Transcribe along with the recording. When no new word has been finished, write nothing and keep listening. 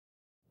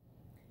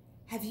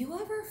Have you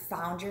ever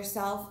found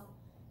yourself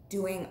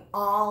doing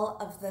all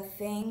of the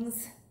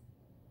things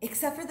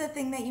except for the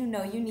thing that you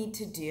know you need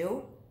to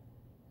do?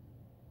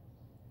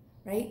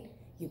 Right?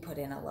 You put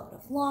in a load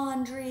of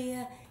laundry,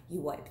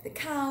 you wipe the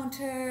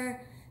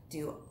counter,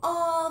 do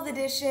all the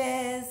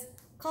dishes,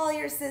 call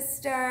your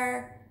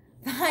sister,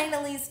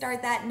 finally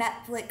start that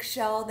Netflix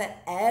show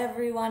that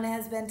everyone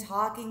has been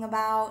talking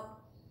about,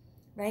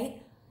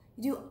 right?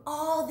 You do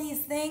all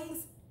these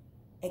things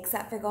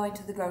except for going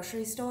to the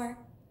grocery store,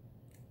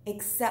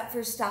 except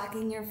for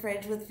stocking your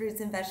fridge with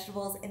fruits and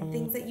vegetables and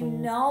things that you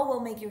know will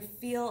make you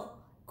feel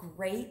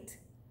great.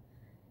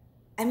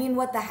 I mean,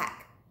 what the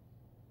heck?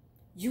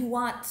 You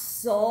want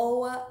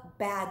so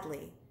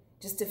badly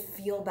just to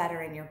feel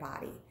better in your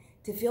body,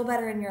 to feel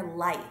better in your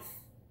life.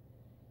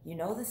 You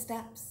know the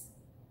steps,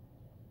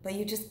 but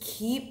you just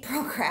keep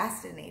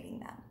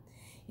procrastinating them.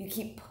 You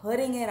keep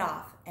putting it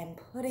off and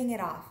putting it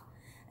off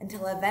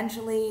until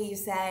eventually you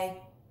say,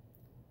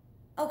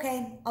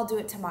 okay, I'll do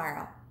it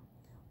tomorrow.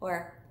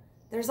 Or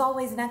there's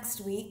always next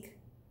week.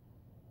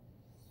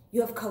 You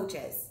have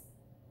coaches,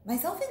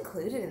 myself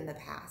included in the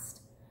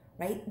past,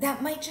 right?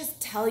 That might just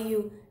tell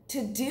you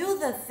to do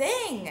the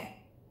thing.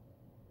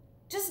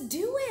 Just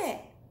do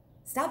it.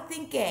 Stop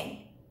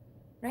thinking,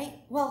 right?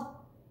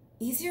 Well,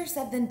 easier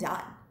said than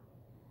done.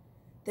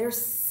 There's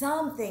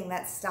something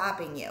that's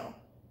stopping you.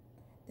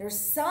 There's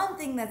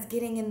something that's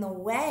getting in the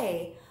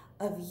way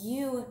of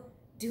you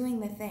doing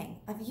the thing,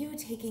 of you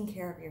taking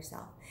care of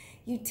yourself,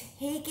 you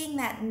taking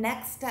that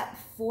next step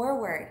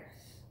forward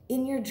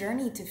in your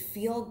journey to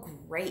feel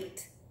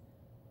great.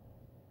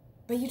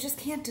 But you just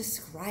can't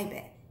describe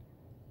it.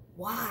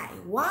 Why?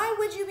 Why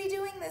would you be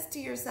doing this to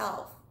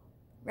yourself,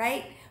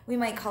 right? We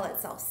might call it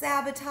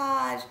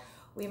self-sabotage.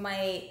 We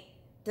might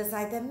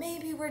decide that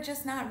maybe we're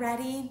just not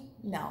ready.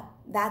 No,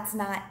 that's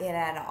not it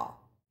at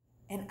all.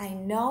 And I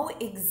know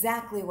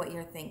exactly what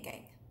you're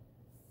thinking.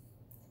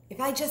 If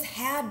I just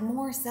had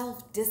more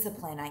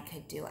self-discipline, I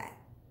could do it.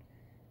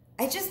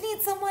 I just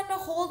need someone to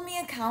hold me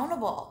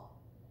accountable.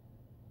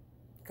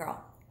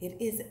 Girl, it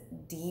is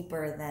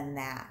deeper than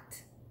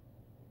that.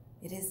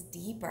 It is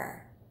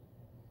deeper.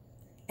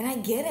 And I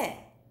get it,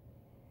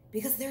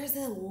 because there's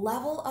a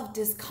level of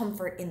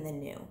discomfort in the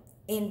new,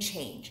 in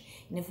change.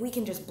 And if we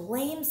can just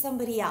blame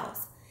somebody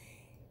else,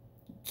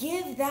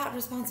 give that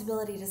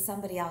responsibility to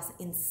somebody else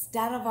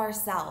instead of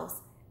ourselves,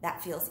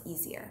 that feels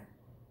easier.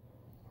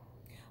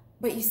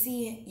 But you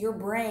see, your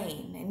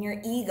brain and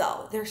your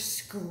ego, they're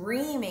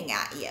screaming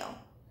at you.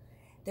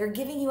 They're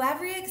giving you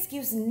every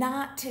excuse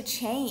not to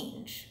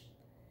change.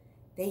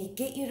 They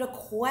get you to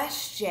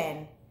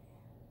question,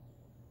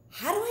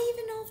 how do I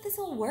even know if this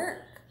will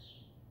work?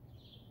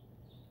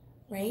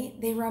 Right?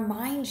 They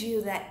remind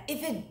you that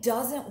if it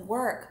doesn't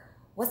work,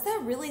 what's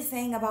that really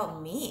saying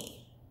about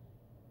me?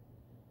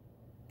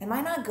 Am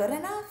I not good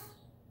enough?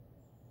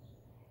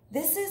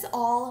 This is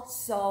all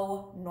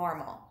so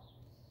normal.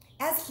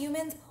 As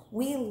humans,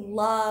 we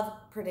love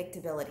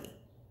predictability.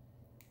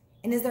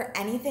 And is there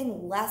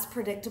anything less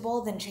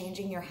predictable than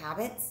changing your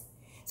habits?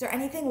 Is there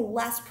anything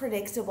less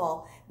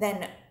predictable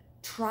than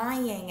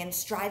trying and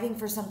striving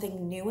for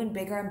something new and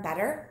bigger and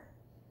better?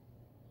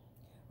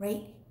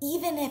 Right?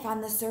 Even if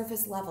on the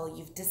surface level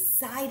you've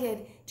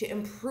decided to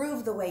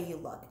improve the way you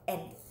look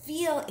and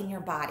feel in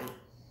your body,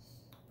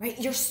 right?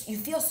 You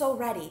feel so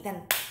ready,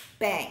 then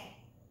bang.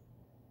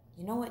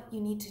 You know what you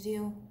need to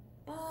do,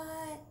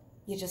 but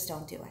you just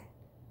don't do it.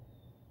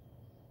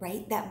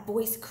 Right? That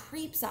voice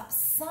creeps up.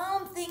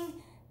 Something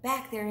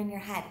back there in your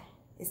head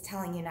is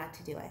telling you not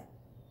to do it.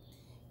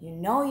 You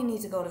know you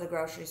need to go to the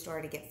grocery store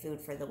to get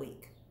food for the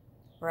week,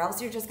 or else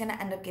you're just going to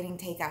end up getting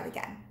takeout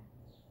again.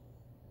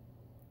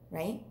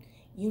 Right?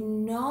 You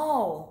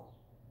know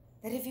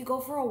that if you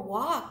go for a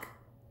walk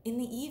in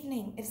the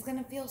evening, it's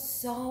going to feel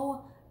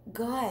so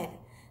good.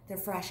 The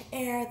fresh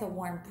air, the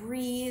warm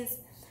breeze,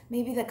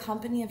 maybe the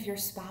company of your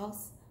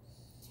spouse.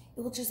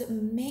 It will just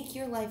make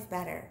your life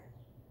better.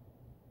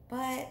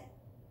 But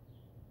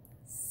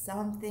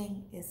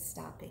something is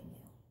stopping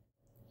you.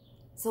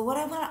 So what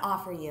I want to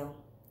offer you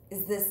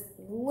is this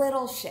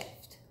little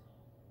shift,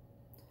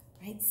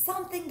 right?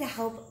 Something to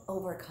help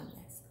overcome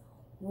this.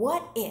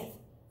 What if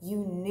you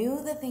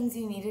knew the things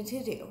you needed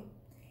to do,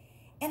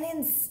 and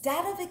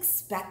instead of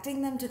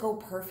expecting them to go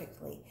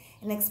perfectly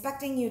and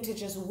expecting you to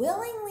just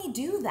willingly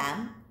do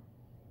them,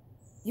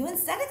 you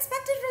instead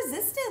expected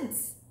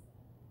resistance?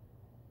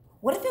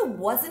 What if it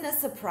wasn't a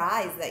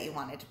surprise that you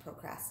wanted to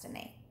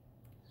procrastinate?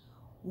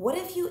 What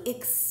if you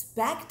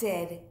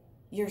expected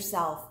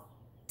yourself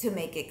to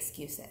make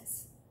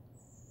excuses?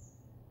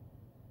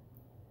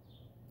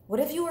 What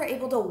if you were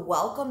able to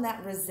welcome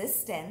that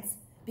resistance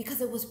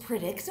because it was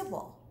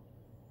predictable?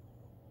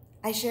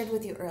 I shared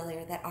with you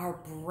earlier that our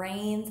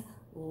brains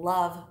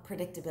love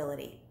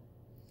predictability.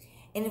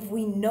 And if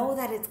we know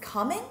that it's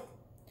coming,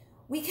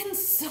 we can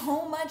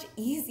so much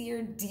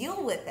easier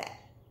deal with it.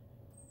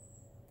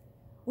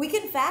 We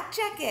can fact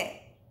check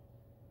it,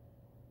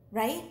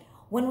 right?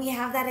 When we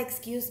have that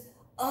excuse,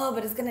 oh,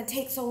 but it's going to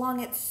take so long,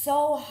 it's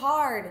so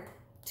hard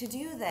to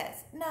do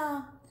this.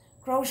 No,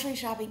 Grocery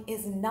shopping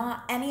is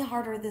not any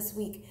harder this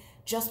week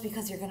just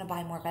because you're going to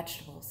buy more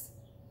vegetables,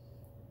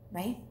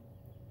 right?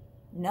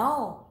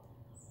 No.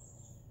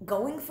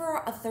 Going for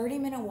a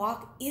 30-minute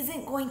walk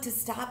isn't going to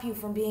stop you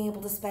from being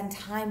able to spend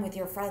time with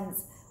your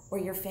friends or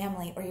your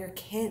family or your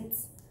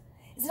kids.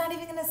 It's not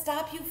even going to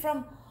stop you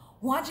from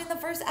watching the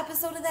first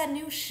episode of that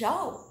new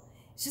show.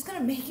 It's just going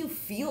to make you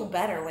feel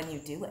better when you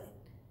do it.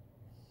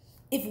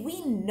 If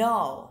we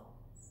know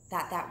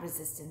that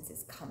resistance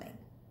is coming,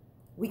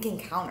 we can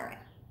counter it.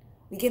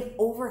 We can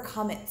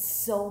overcome it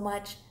so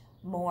much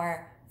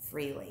more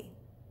freely.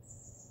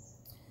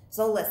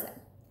 So listen,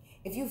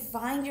 if you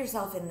find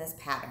yourself in this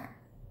pattern,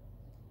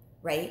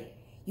 right?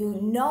 You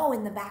know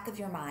in the back of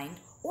your mind,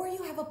 or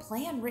you have a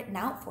plan written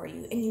out for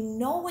you and you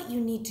know what you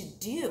need to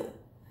do,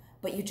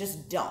 but you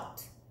just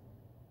don't.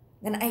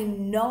 Then I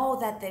know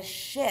that this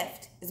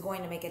shift is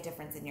going to make a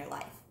difference in your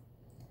life.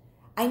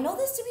 I know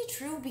this to be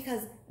true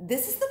because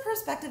this is the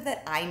perspective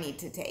that I need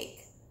to take.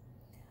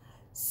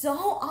 So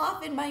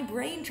often my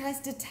brain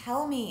tries to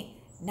tell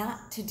me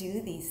not to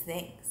do these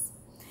things.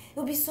 It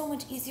would be so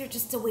much easier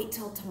just to wait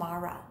till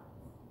tomorrow,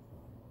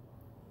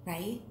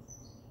 right?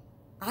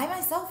 I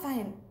myself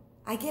find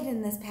I get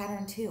in this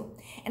pattern too.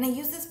 And I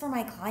use this for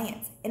my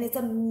clients. And it's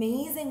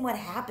amazing what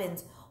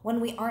happens when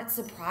we aren't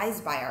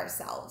surprised by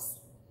ourselves,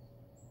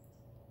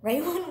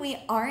 right? When we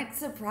aren't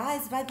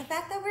surprised by the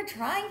fact that we're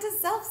trying to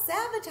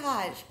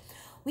self-sabotage,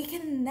 we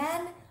can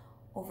then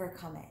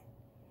overcome it.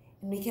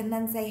 And we can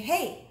then say,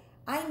 hey,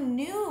 I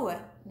knew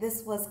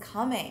this was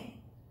coming.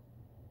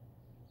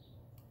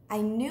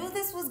 I knew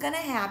this was going to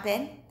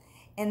happen.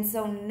 And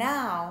so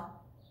now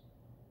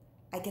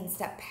I can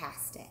step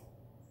past it.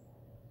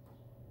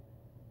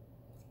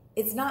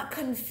 It's not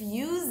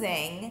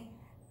confusing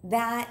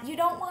that you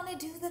don't want to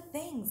do the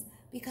things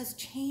because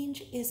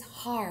change is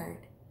hard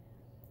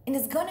and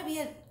it's going to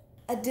be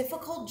a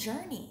difficult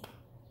journey,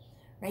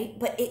 right?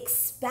 But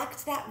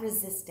expect that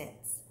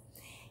resistance.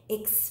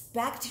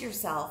 Expect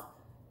yourself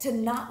to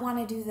not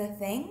want to do the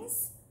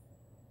things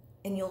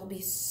and you'll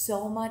be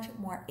so much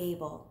more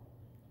able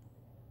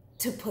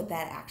to put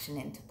that action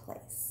into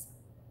place.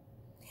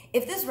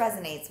 If this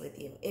resonates with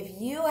you,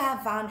 if you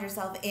have found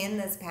yourself in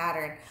this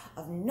pattern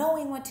of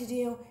knowing what to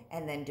do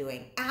and then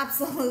doing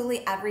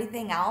absolutely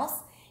everything else,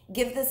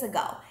 give this a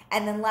go.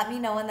 And then let me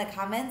know in the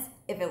comments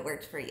if it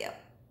worked for you.